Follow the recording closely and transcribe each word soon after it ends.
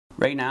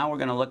Right now we're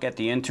going to look at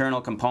the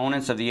internal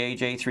components of the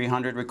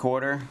AJ300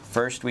 recorder.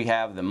 First we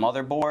have the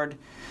motherboard.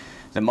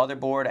 The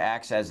motherboard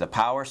acts as the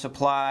power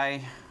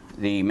supply,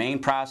 the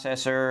main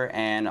processor,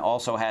 and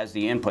also has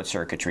the input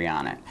circuitry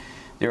on it.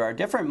 There are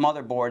different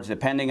motherboards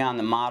depending on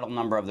the model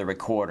number of the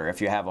recorder. If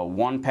you have a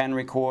 1-pen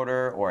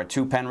recorder or a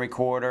 2-pen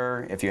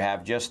recorder, if you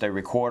have just a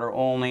recorder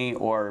only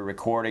or a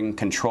recording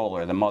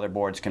controller, the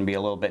motherboards can be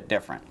a little bit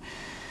different.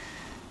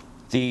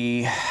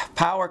 The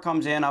power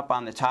comes in up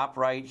on the top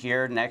right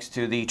here next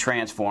to the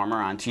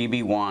transformer on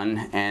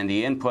TB1, and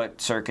the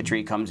input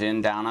circuitry comes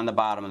in down on the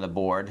bottom of the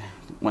board.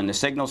 When the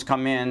signals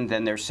come in,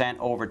 then they're sent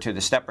over to the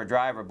stepper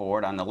driver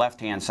board on the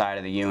left-hand side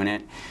of the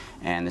unit,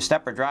 and the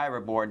stepper driver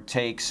board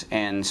takes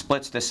and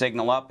splits the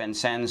signal up and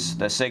sends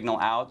the signal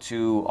out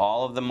to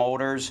all of the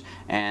motors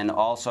and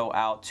also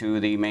out to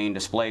the main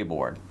display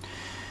board.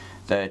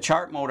 The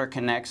chart motor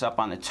connects up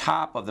on the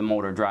top of the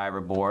motor driver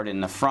board in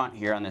the front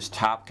here on this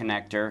top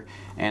connector,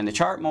 and the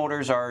chart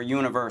motors are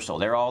universal.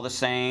 They're all the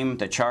same.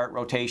 The chart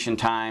rotation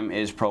time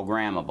is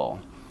programmable.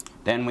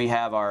 Then we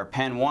have our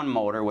Pen 1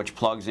 motor, which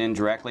plugs in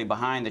directly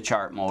behind the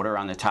chart motor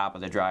on the top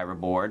of the driver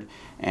board,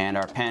 and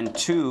our Pen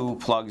 2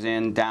 plugs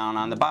in down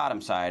on the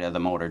bottom side of the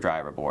motor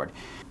driver board.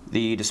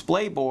 The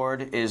display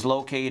board is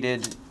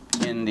located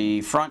in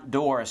the front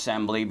door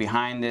assembly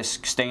behind this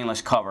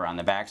stainless cover on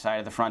the back side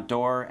of the front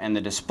door, and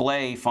the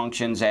display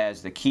functions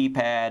as the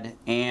keypad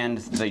and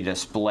the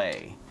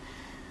display.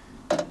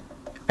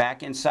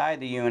 Back inside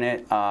the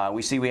unit,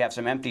 we see we have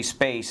some empty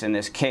space in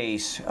this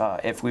case.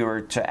 If we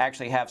were to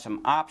actually have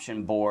some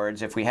option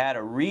boards, if we had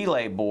a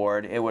relay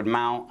board, it would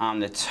mount on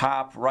the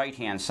top right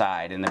hand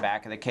side. In the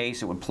back of the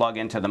case, it would plug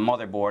into the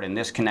motherboard in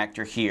this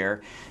connector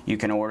here. You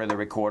can order the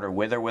recorder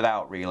with or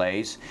without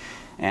relays.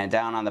 And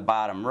down on the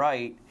bottom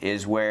right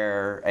is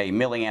where a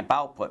milliamp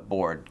output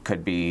board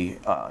could be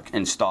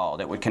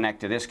installed. It would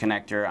connect to this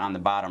connector on the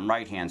bottom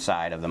right hand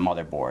side of the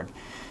motherboard.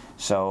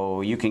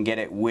 So you can get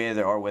it with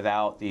or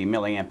without the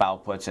milliamp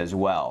outputs as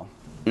well.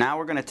 Now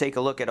we're going to take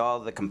a look at all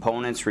the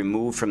components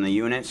removed from the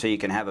unit so you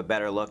can have a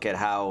better look at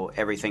how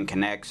everything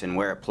connects and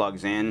where it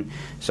plugs in.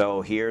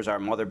 So here's our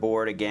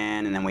motherboard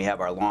again, and then we have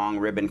our long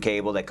ribbon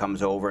cable that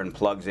comes over and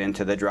plugs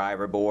into the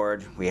driver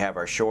board. We have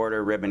our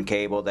shorter ribbon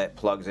cable that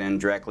plugs in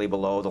directly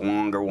below the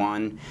longer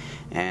one,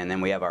 and then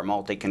we have our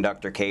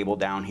multi-conductor cable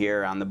down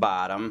here on the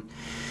bottom.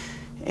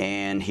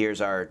 And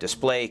here's our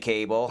display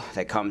cable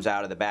that comes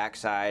out of the back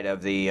side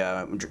of the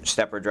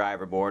stepper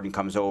driver board and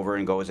comes over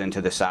and goes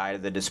into the side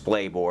of the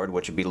display board,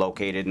 which would be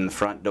located in the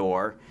front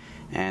door.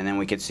 And then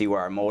we can see where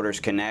our motors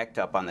connect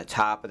up on the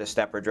top of the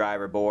stepper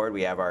driver board.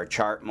 We have our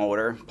chart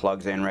motor,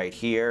 plugs in right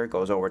here,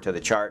 goes over to the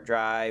chart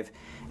drive,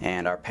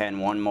 and our Pen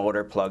 1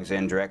 motor plugs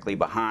in directly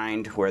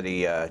behind where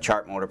the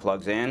chart motor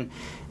plugs in.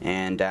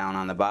 And down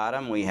on the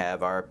bottom we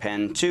have our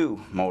Pen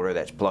 2 motor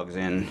that plugs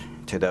in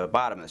to the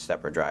bottom of the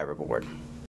stepper driver board.